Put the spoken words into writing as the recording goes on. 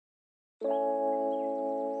Nandito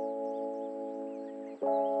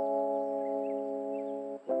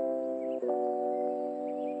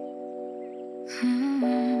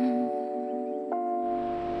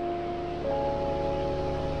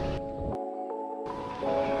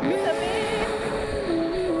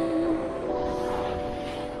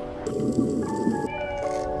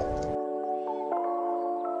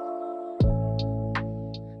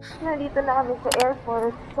na kami sa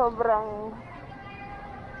airport. Sobrang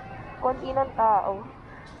konti ng tao.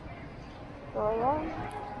 So, ayan.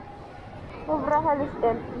 Sobrang halos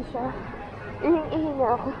empty siya. Ihing-ihi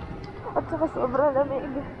na ako. At saka sobrang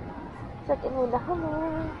lamig. Check-in muna kami.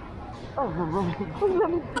 Ang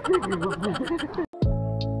lamig.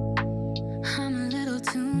 I'm a little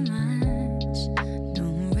too much.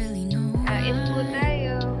 Don't really know why. Kain po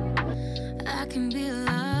tayo. I can be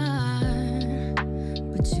alive,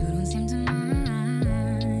 but you don't seem to mind.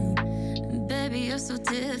 Baby, you're so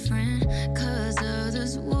different, 'cause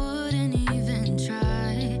others wouldn't even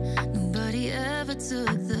try. Nobody ever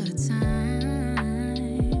took the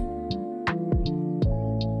time.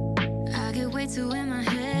 I get way too in my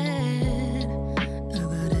head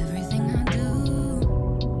about everything I do,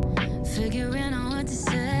 figuring out what to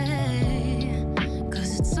say,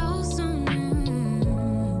 'cause it's so new.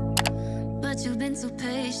 But you've been so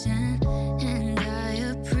patient, and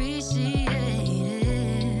I appreciate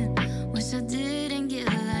it. Wish I didn't get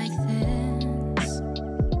like this,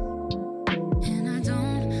 and I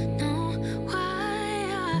don't know why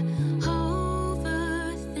I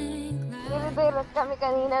overthink like... Nilidirect kami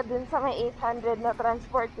kanina dun sa may 800 na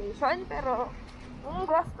transportation, pero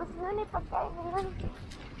gastos nun eh, pagkain nila.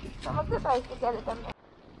 So magta-tricycle kami.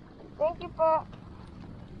 Thank you po.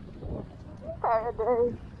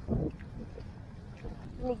 Paradise.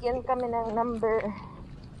 Binigyan kami ng number.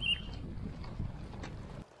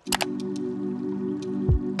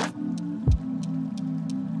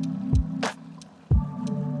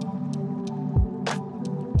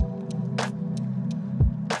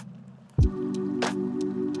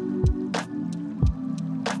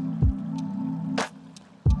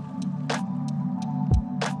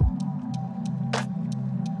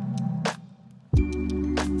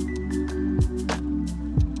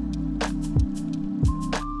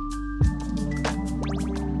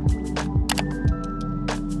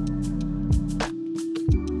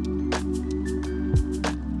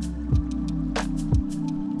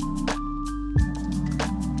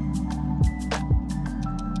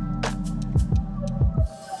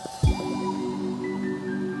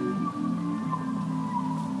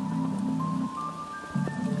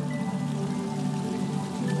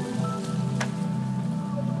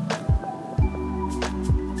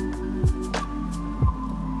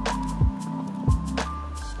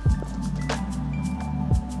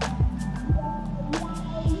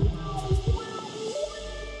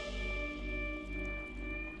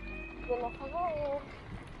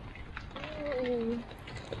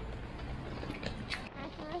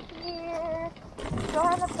 So,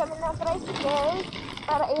 hanap kami ng tricycle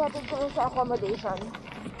para ihatid kami sa accommodation.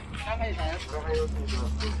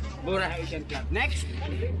 Boracay Ocean Club. Next!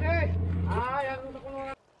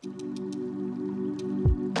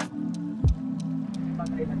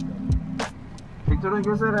 Picturean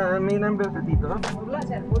ko sir, may number ka dito? Wala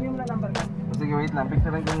sir, puri mo na number ka. Sige, wait lang.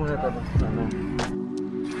 Picturean ko muna tapos ano.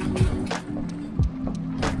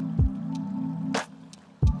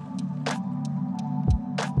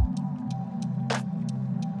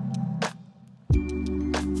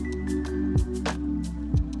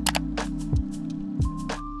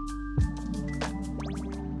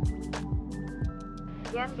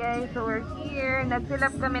 Yan guys, so we're here. Nag-fill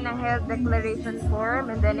up kami ng health declaration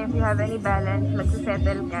form, and then if you have any balance,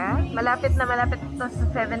 magsisettle ka. Malapit na malapit ito sa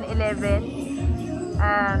 7-Eleven.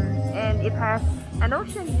 And it has an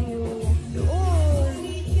ocean view.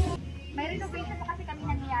 May renovation pa kasi kami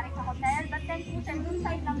nangyayari sa hotel, but then yung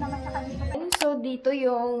side lang naman siya kami. So dito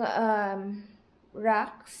yung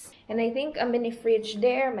racks. And I think a mini fridge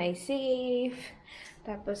there, may safe.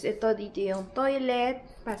 Tapos ito dito yung toilet.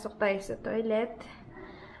 Pasok tayo sa toilet.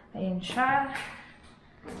 Ayan siya.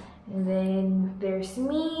 And then, there's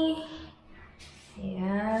me.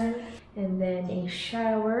 Ayan. And then, a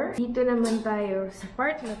shower. Dito naman tayo sa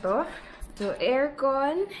part na to. So,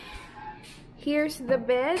 aircon. Here's the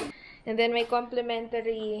bed. And then, may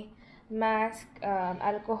complimentary mask,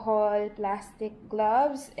 alcohol, plastic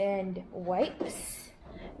gloves, and wipes.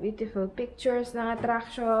 Beautiful pictures ng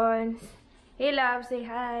attractions. Hey, love. Say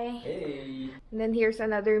hi. Hey! And then, here's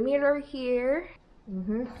another mirror here.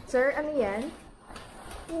 Sir, ano yan?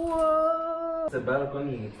 Whoa! It's a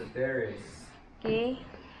balcony. It's a terrace. Okay.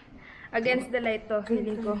 Against the light to,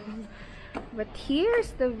 feeling ko. But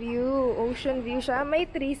here's the view. Ocean view siya. May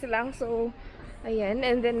trees lang. So, ayan.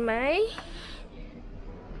 And then may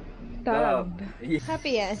tub.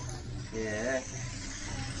 Happy yan? Yeah.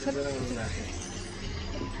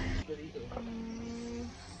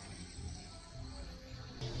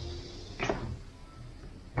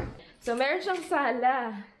 So, meron siyang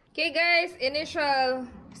sala. Okay guys, initial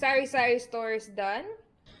sari-sari store is done.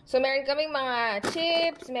 So, meron kaming mga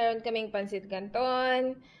chips, meron kaming pansit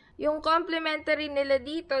canton. Yung complimentary nila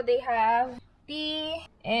dito, they have tea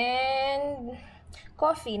and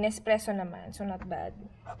coffee, Nespresso naman. So, not bad.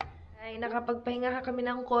 Ay, nakapagpahinga kami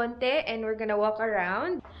ng konti and we're gonna walk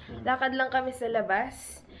around. Lakad lang kami sa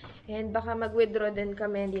labas. And baka mag-withdraw din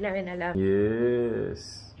kami, hindi namin alam.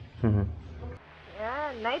 Yes.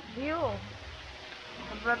 Yan, night view.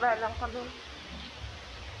 Nagbaba lang kami.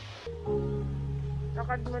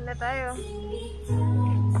 Lakad muna tayo.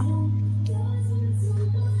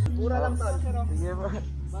 Mura lang to. Sige pa.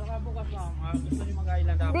 Baka bukas lang. Gusto niyo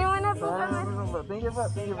mag-island dapat. Hindi mo na po kami. Thank you pa.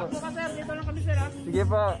 Thank you pa. Bukas sir, dito lang kami sir. Sige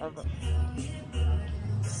pa.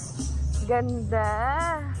 Ganda.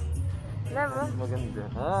 Love. Maganda.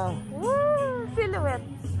 Woo! Silhouette.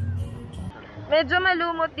 Medyo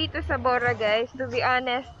malumot dito sa Bora, guys. To be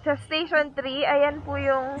honest, sa Station 3, ayan po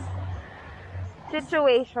yung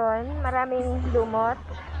situation. Maraming lumot.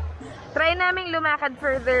 Try naming lumakad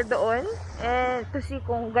further doon and to see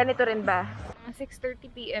kung ganito rin ba. 6:30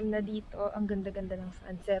 PM na dito. Ang ganda-ganda ng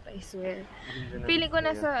sunset, I swear. Feeling ko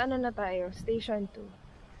nasa ano na tayo, Station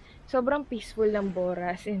 2. Sobrang peaceful ng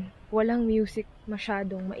Bora. As in, walang music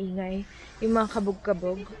masyadong maingay. Yung mga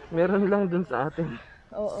kabog-kabog. Meron lang dun sa atin.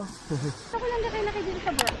 Oo. Ako lang kailan kayo dito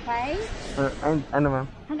sa Boracay? Ano ma'am?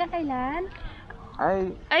 Hanggang kailan?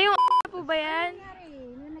 Ay, Ay, yung po ba yan?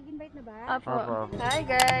 Nag-invite na ba? Apo. Apo. Hi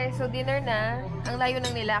guys! So dinner na. Ang layo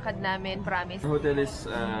ng nilakad namin, promise. the hotel is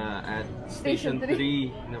at Station Station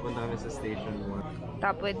 3. Napunta kami sa Station 1.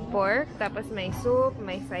 Top with pork, tapos may soup,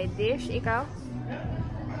 may side dish. Ikaw?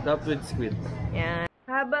 Top with squid. Yan.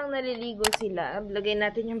 Habang naliligo sila, lagay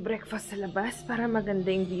natin yung breakfast sa labas para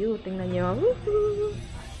maganda yung view. Tingnan nyo. Woohoo!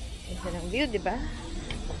 Ito ng view, di ba?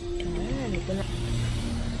 Ayan, ito na.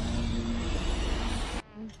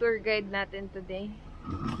 Tour guide natin today.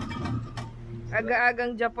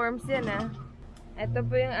 Aga-agang Japorms yan, ha? Ito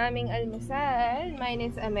po yung aming almusal. Mine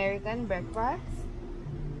is American breakfast.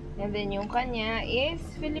 And then yung kanya is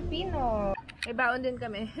Filipino. May baon din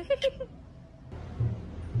kami.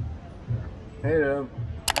 Hey, Rob.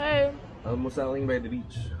 Hi! Almusaling by the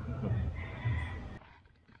beach.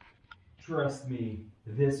 Trust me,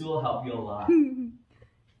 this will help you a lot.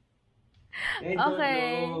 Hey,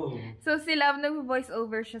 Okay. Jojo. So, si Love nag-voice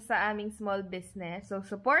over siya sa aming small business. So,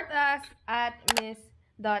 support us at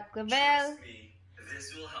miss.clavel. Trust me,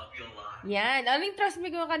 this will help you a lot. Yan. Aling trust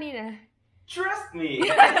me ko kanina. Trust me!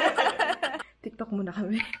 TikTok muna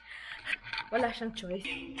kami. Wala siyang choice.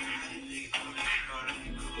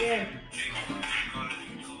 Yeah.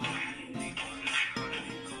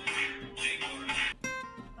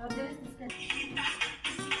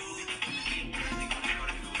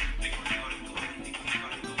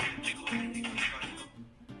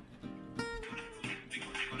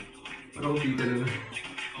 Parang dito na.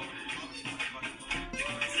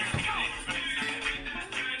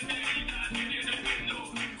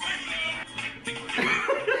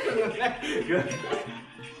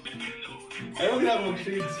 Ayaw na ako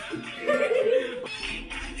mag-shades.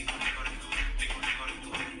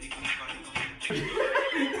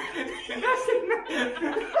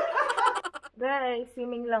 Guys,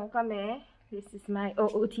 swimming lang kami. This is my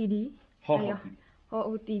OOTD. Ayan.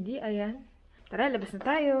 OOTD, ayan. Tara, labas na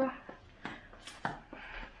tayo.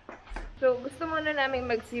 So, gusto muna namin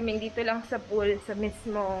mag-swimming dito lang sa pool, sa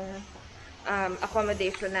mismong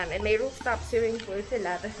accommodation namin. May rooftop swimming pool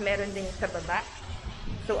sila, tapos meron din sa baba.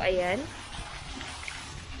 So, ayan.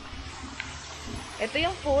 Ito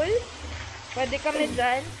yung pool. Pwede kami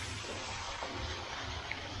dyan.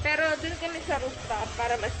 Pero dun kami sa rooftop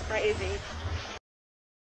para mas private.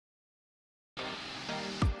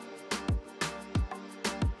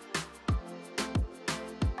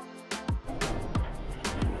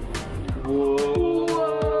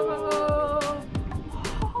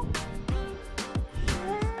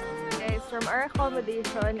 Guys, from our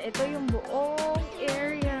accommodation, ito yung buong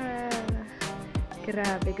area.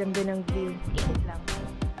 Grabe, ganda ng view. Ikot lang.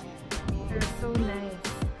 They're so nice.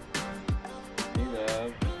 Hey,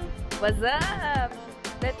 love. What's up?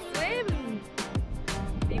 Let's swim!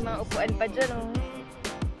 May mga upuan pa dyan, oh.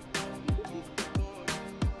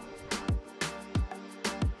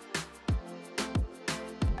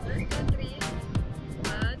 Country.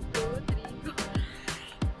 1, 2,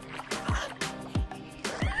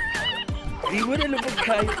 Di mo na lubog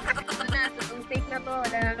kahit. Ito na, itong steak na to,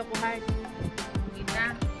 wala na lukuhan. Hindi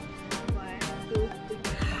na. 1, 2,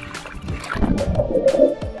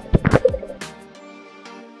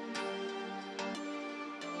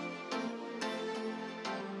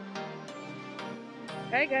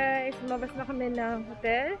 3. Hi guys! Lumabas na kami ng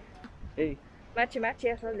hotel. Hey.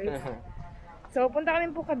 Machi-machi as always. So, punta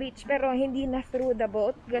kami Puka Beach pero hindi na through the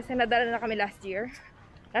boat kasi nadala na kami last year.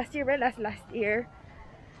 Last year ba? Last year.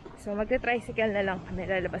 So, magte-tricycle na lang kami.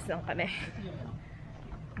 Lalabas lang kami.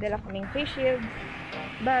 Dala kaming face shield,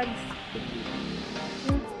 bags.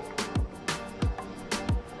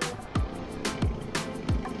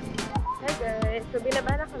 Hi guys! So,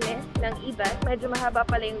 binaba na kami ng e-bike. Medyo mahaba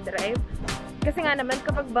pala yung drive. Kasi nga naman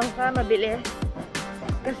kapag bangka, mabilis.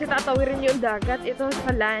 Kasi tatawirin yung dagat. Ito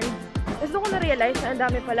sa land. Tapos doon ko na-realize na ang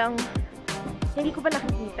dami palang hindi ko pa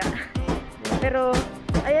nakikita. Pero,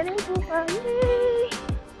 ayan yung pupa. Yay!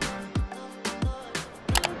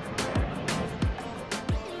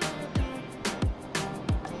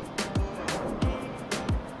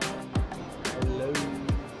 Hello.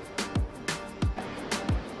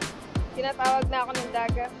 Tinatawag na ako ng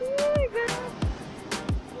dagat. Oh my God!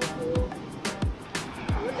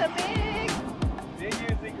 Ang lamig! Thank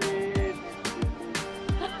you, Secret.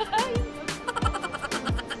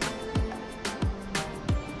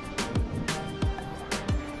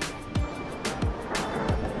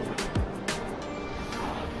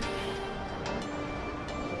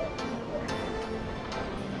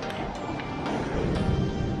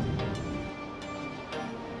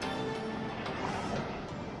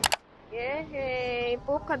 Yay!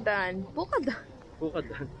 Pukadan. Pukadan.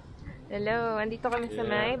 Pukadan. Hello, andito kami sa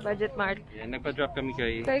may Budget Mart. Yan, nagpa-drop kami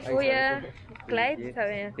kay... Kay Kuya Clyde,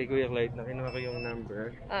 sabi niya. Kay Kuya Clyde, na kinuha ko yung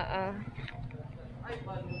number.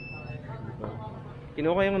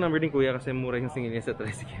 Kinuha ko yung number ni Kuya kasi mura yung singin niya sa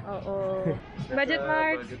tricycle. Oo. Budget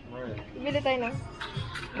Mart. Budget Mart. Bili tayo na.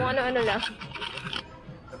 Kung ano-ano lang.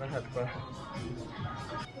 Nakahat pa.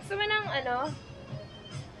 Gusto mo ng ano?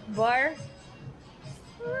 Bar?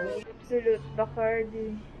 Absolute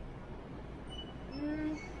Bacardi.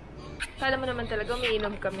 Kala mo naman talaga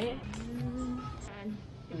umiinom kami.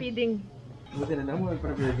 Feeding. Buti na lang mo,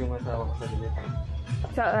 prepare yung asawa ko sa dilit.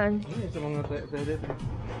 Saan? Ay, sa mga toilet.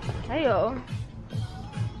 Ay, oo.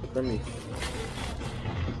 Tamis.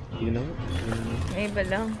 Yun na. May iba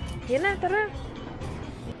lang. Yan na, tara.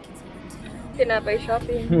 Tinapay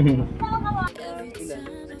shopping.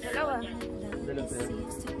 Dalawa.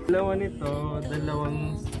 Dalawa nito,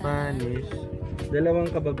 dalawang Spanish, dalawang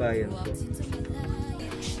kababayan ko.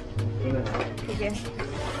 Sige.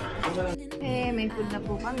 Eh, may food na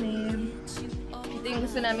po kami. Ito yung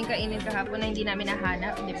gusto namin kainin kahapon na hindi namin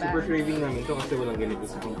nahanap, di ba? Super craving namin to kasi walang ganito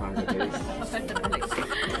sa Pampanga, guys.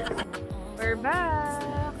 We're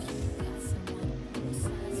back!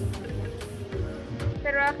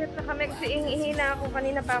 Pero akit na kami kasi ihina ako.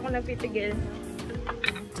 Kanina pa ako nagpipigil.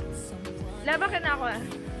 Laba ka na ako ah.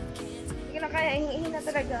 Hindi na kaya, ihina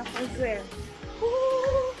talaga ako. I swear.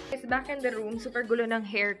 It's back in the room. Super gulo ng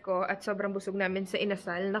hair ko at sobrang busog namin sa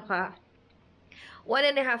inasal. Naka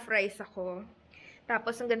 1.5 rice ako.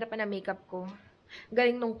 Tapos ang ganda pa na makeup ko.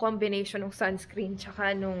 Galing nung combination ng sunscreen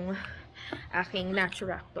tsaka nung aking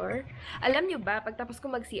Naturactor. Alam nyo ba, pagtapos ko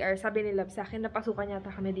mag-CR, sabi ni Love sa akin, napasukan yata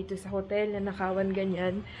kami dito sa hotel na nakawan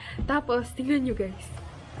ganyan. Tapos, tingnan nyo guys.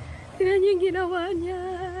 Tingnan nyo yung ginawa niya.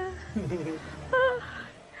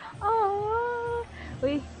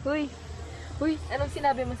 Uy, anong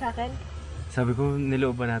sinabi mo sa akin? Sabi ko,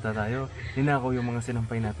 nilooban nata tayo. Ninakaw yung mga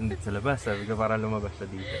sinampay natin dito sa labas. Sabi ko, para lumabas na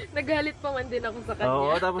dito. Nagalit pa man din ako sa kanya.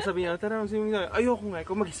 Oo, tapos sabi niya, tara, ayoko nga,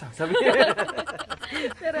 ikaw mag-isa. Sabi niya.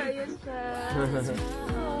 Pero ayun siya.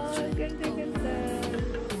 Oh, ganda.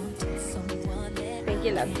 Thank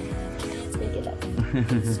you, love. Thank you, love.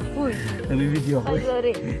 Uy. Nabibideo ko. Ay,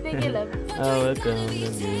 sorry. Thank you, love. Welcome,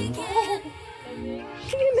 Nabim.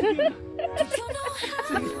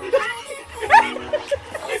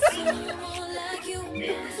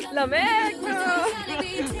 Lamig mo!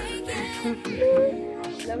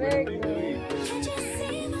 Lamig mo!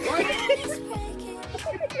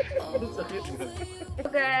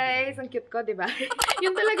 So guys, ang cute ko, diba?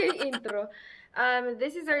 Yun talaga yung intro.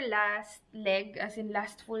 This is our last leg, as in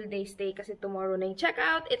last full day stay kasi tomorrow na yung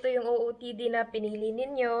checkout. Ito yung OOTD na pinili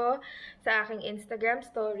ninyo sa aking Instagram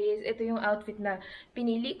stories. Ito yung outfit na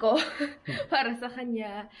pinili ko para sa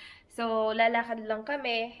kanya. So, lalakad lang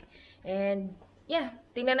kami. And, yeah,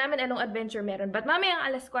 tingnan namin anong adventure meron. But mamayang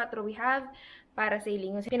alas 4, we have para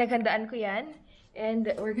sailing. Pinaghandaan ko yan. And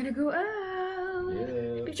we're gonna go out.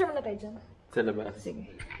 Yeah. Picture muna tayo dyan. Sa labas. Sige.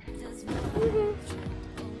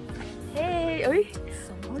 Hey! Uy!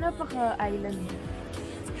 Wala pa ka-island.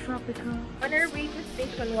 Tropical. On our way to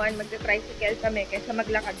Station 1, magta-tricycle kami kaysa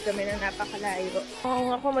maglakad kami na napakalayo.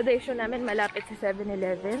 Ang accommodation namin malapit sa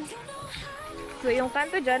 7-Eleven. So, yung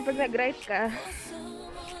kanto dyan, pag nag-right ka,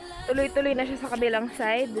 tuloy-tuloy na siya sa kabilang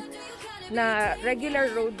side na regular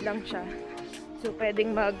road lang siya. So,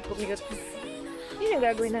 pwedeng mag-commute. Yun yung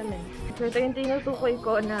gagawin namin. So, ito yung tinutukoy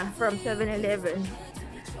ko na from 7-Eleven.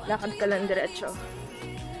 Lakad ka lang diretso.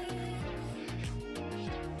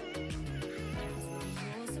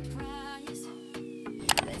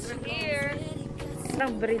 From here,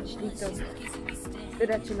 ang bridge dito.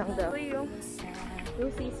 Diretso lang daw. Ito yung Two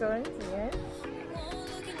Seasons. Ayan.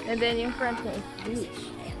 And then yung front niya is beach.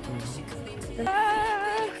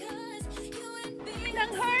 Ah!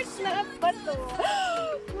 Ang heart na bato.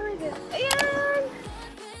 Ayan!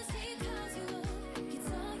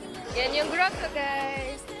 Yan yung grotto,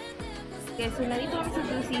 guys. Okay, so nandito kami sa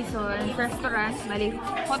Two Seasons restaurant. Bali,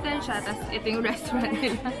 hotel siya. Tapos ito yung restaurant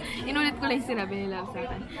nila. Inulit ko lang yung sinabi nila sa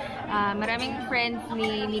akin. Maraming friends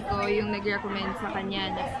ni Nico yung nag-recommend sa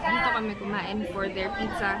kanya na dito kami kumain for their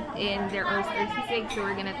pizza and their oyster sisig. So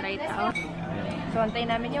we're gonna try it out. So antayin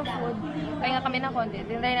namin yung food. Kaya nga kami ng konti.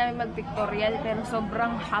 Tinry namin mag-pictorial pero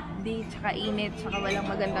sobrang hot day, tsaka init, tsaka walang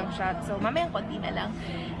magandang shot. So mamayang konti na lang.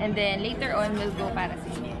 And then later on, we'll go para sa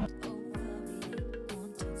inyo.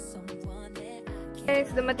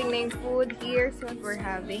 Guys, dumating na yung food. Here's what we're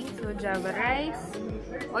having. So, Java rice,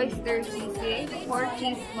 oyster sisig, pork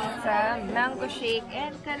cheese pizza, mango shake,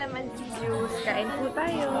 and calamansi juice. Kain po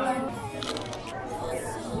tayo!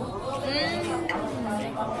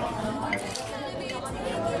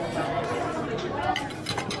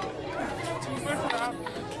 Masarap.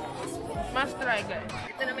 Must try, guys.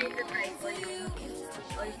 Ito naman yung try ko yung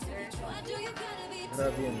oyster.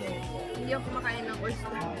 Grabe yun. Hindi ako kumakain ng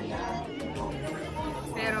oyster.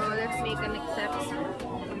 Pero let's make an exception.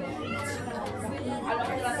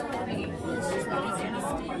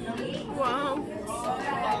 Wow!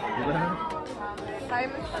 Diba? Kaya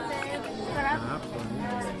mo siya din. Sarap.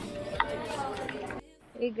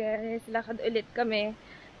 Hey guys, lakad ulit kami.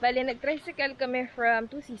 Bali, nag-tricycle kami from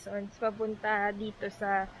Two Seasons papunta dito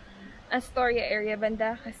sa Astoria area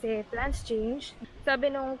banda kasi plans change.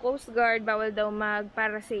 Sabi nung Coast Guard, bawal daw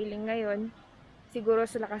mag-parasailing ngayon. Siguro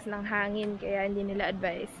sa lakas ng hangin, kaya hindi nila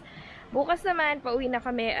advice. Bukas naman, pauwi na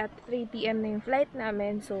kami at 3 PM na yung flight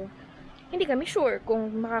namin. So, hindi kami sure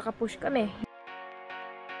kung makakapush kami.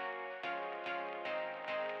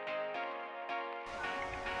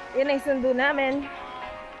 Yan ay sundo namin.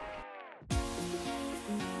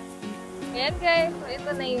 Ayan guys, so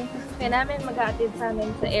ito na yung kaya namin mag-aatid sa amin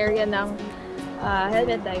sa area ng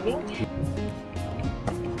helmet diving.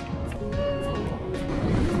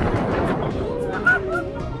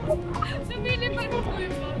 Nabili pa rin po yun.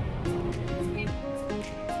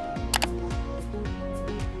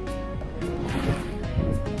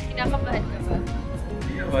 Kinakabahan ka ba?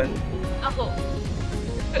 Yaman. Ako.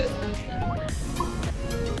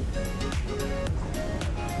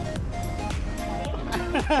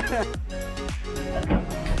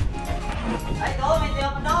 Ay, go! May tiyo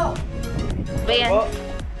pa daw! Ayan.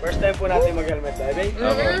 First time po natin mag-helmet diving.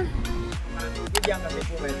 Bigyan kasi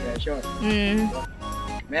po may pressure.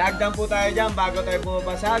 May hagdan po tayo dyan. Bago tayo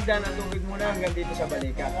bumaba sa hagdan, ang tubig muna hanggang dito sa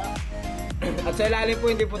balikat. At sa ilalim po,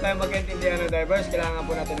 hindi po tayo mag-intindihan ng divers. Kailangan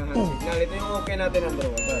po natin ng hand signal. Ito yung okay natin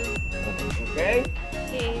underwater. Okay?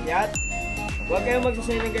 Okay. Yan. Huwag kayong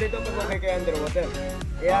magsasayin ng ganito pag okay kayo underwater.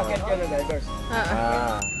 I-akit kayo ng divers.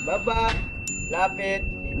 Baba, lapit,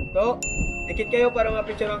 into. Dikit kayo para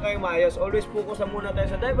mapicturean kayo maayos. Always focus muna tayo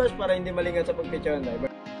sa divers para hindi malingan sa pagpicture ng divers.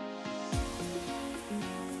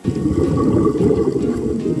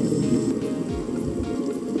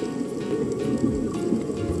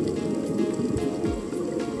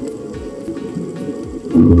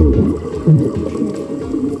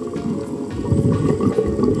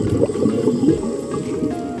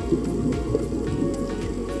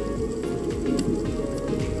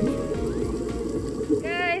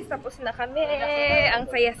 Tapos na kami. Ang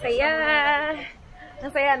saya-saya.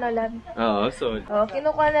 Ang saya, no, love? Oo, so. Oh,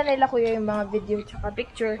 kinukuha na nila kuya yung mga video tsaka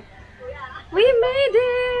picture. We made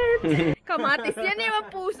it! Kamatis yan eh.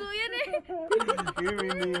 Mapuso yan eh.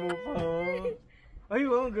 Hindi mo pa. Ay,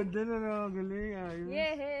 wow. Ganda na na. Galing. Ayos.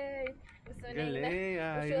 Yay! Gusto Galing.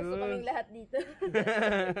 Ayos. Gusto kaming lahat dito.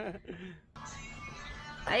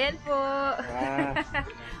 Ayan po.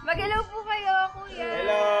 Mag-hello po kayo, kuya.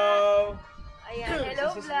 Hello! Ayan,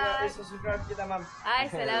 hello vlog. Isusubscribe kita, ma'am. Ay,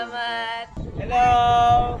 salamat. Hello!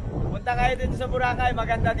 Punta kayo dito sa Boracay.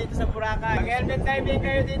 Maganda dito sa Boracay. Mag-helmet diving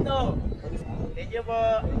kayo dito. Thank you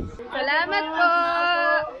po. Salamat po.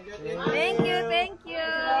 Thank you, thank you.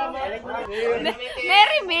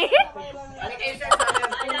 Mary me?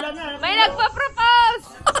 May nagpa-propose!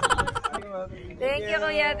 Thank you,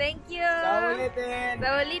 kuya. Thank you. Sa ulitin. Sa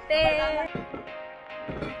ulitin.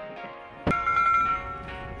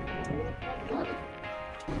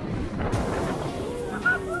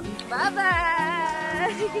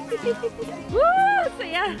 Bye-bye! Woo!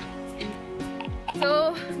 Saya!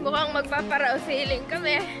 So, mukhang magpaparausiling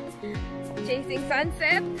kami. Chasing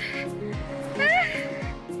sunset. Ah,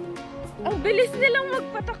 ang bilis nilang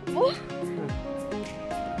magpatakbo.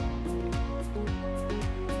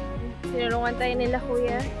 Tinulungan tayo nila,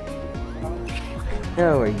 kuya.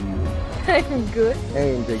 How are you? I'm good.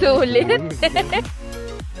 I enjoy Sulit.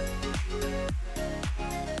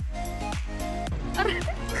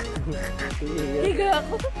 Higa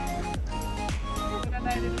ako.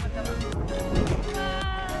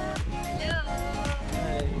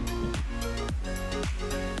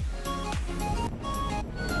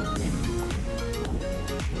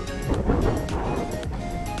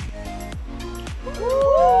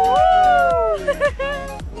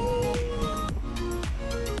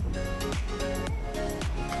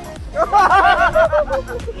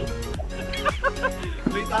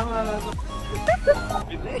 May tama na ito.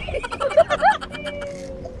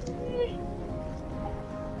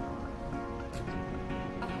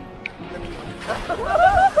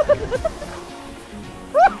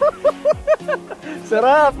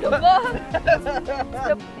 Sarap!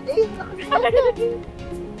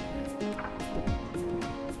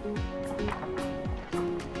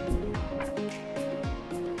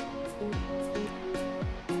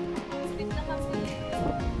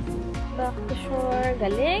 Back to shore.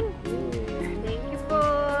 Galing. Thank you po.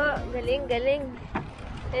 Galing, galing.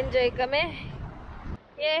 Enjoy kami.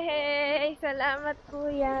 Yay! Salamat,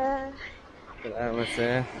 kuya. Salamat,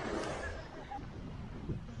 sir.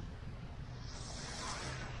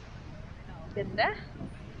 Ganda.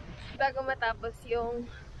 Bago matapos yung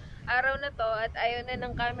araw na to at ayaw na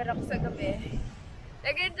ng camera ko sa gabi,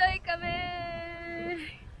 nag-enjoy kami!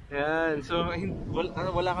 Yan. So,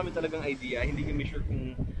 wala kami talagang idea. Hindi kami sure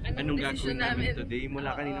kung anong gagawin namin today.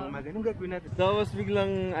 Mula kaninang umaga. Anong gagawin natin? Tapos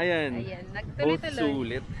biglang, ayan. Ayan, Both nagtuloy-tuloy.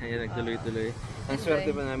 sulit. Ayan, nagtuloy-tuloy. Ang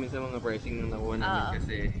swerte pa namin sa mga pricing na nakuha namin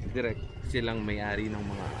kasi direct silang may-ari ng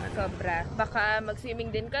mga ano. Sobra. Baka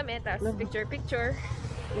mag-swimming din kami, tapos picture-picture.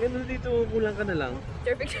 Ganun dito, kulang ka na lang.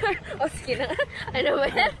 Picture-picture. O, sige na. Ano ba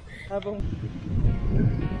yan? Habang...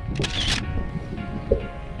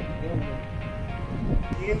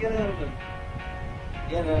 Tingin ka na naman.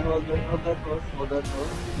 Yan, hold that pose. Hold that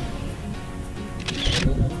pose.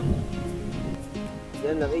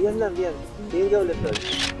 Yan lang, yan. Tingin ka ulit doon.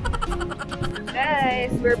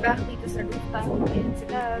 Guys, we're back dito sa rooftop. Ayan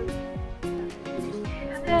sila.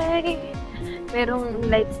 Hi! Merong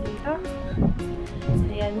lights dito.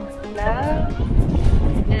 Ayan sila.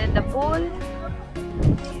 And the pool.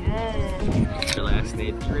 Ayan. The last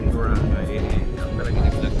night in Boracay.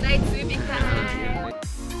 Night swimming time!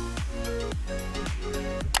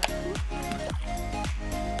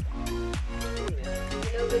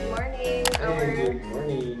 Hello, good morning. Good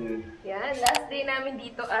morning. Yan, last day namin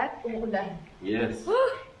dito at umulan. Yes.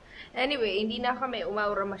 Anyway, hindi na kami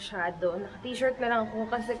umaura masyado. Naka-t-shirt na lang ako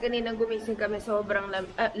kasi kanina gumising kami sobrang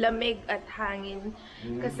lamig at hangin.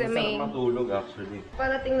 Kasi may matulog actually.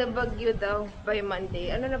 parating na bagyo daw by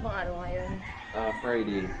Monday. Ano na bang araw ngayon?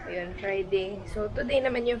 Friday. Ayun, Friday. So, today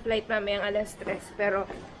naman yung flight namin ang alas 3. Pero,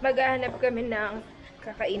 maghahanap kami ng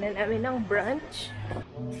kakainan namin ng brunch.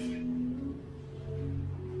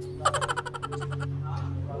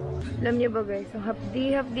 Alam niyo ba guys, so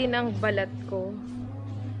hapdi-hapdi ng balat ko.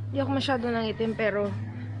 Hindi ako masyado nangitim pero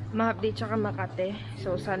mahapdi tsaka makate.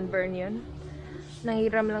 So, sunburn yun.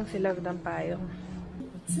 Nangiram lang sila ng payong.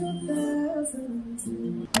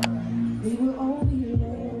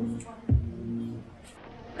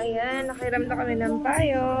 Ayan, nakiram na kami ng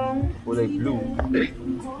payong. Kulay blue.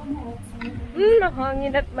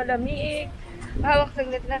 Mahangin at malamig. Hawak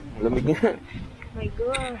saglit lang. Lamig nga. My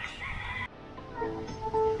gosh.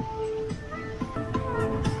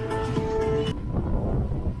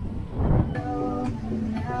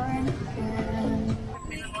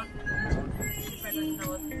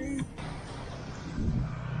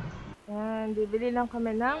 Yan, bibili lang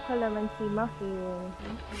kami ng calamansi muffin.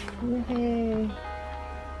 Yay!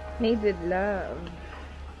 Made with love.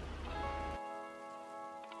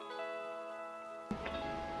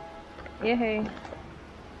 Yay!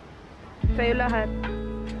 Sa'yo lahat.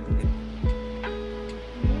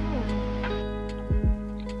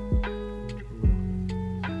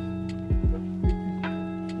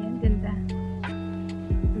 Yan, ganda.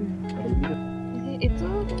 Ito.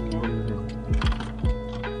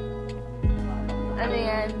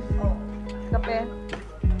 yan? Kape?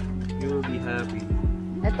 You will be happy.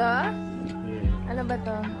 Ito? Yeah. Ano ba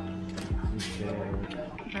to?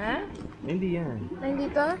 Ha? Hindi yan.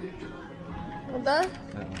 Hindi to? Ano to?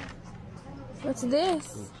 What's this?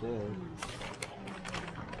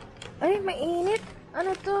 Ay, mainit.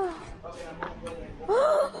 Ano to?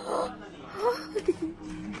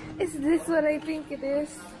 Is this what I think it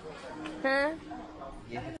is? Huh?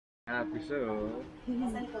 Happy so.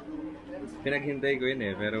 Pinaghintay ko yun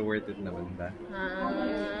eh, pero worth it naman ba?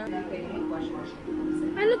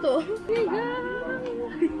 Ano to? Sinigang!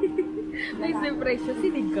 May surprise siya,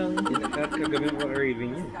 sinigang. Kagabi mo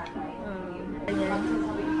ka-raving yun. Ayan.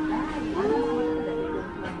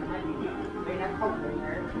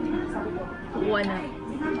 Kukuha na.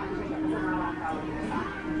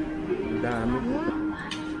 Dami.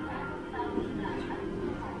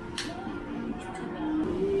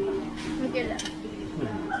 Okay lang.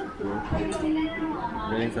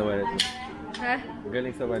 Galing sa wallet mo. Ha?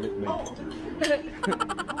 Galing sa wallet mo.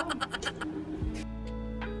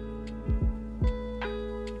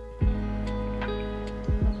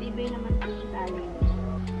 Matibay naman po yung tali.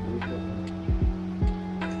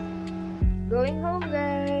 Going home,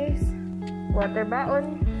 guys. Water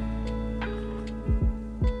baon.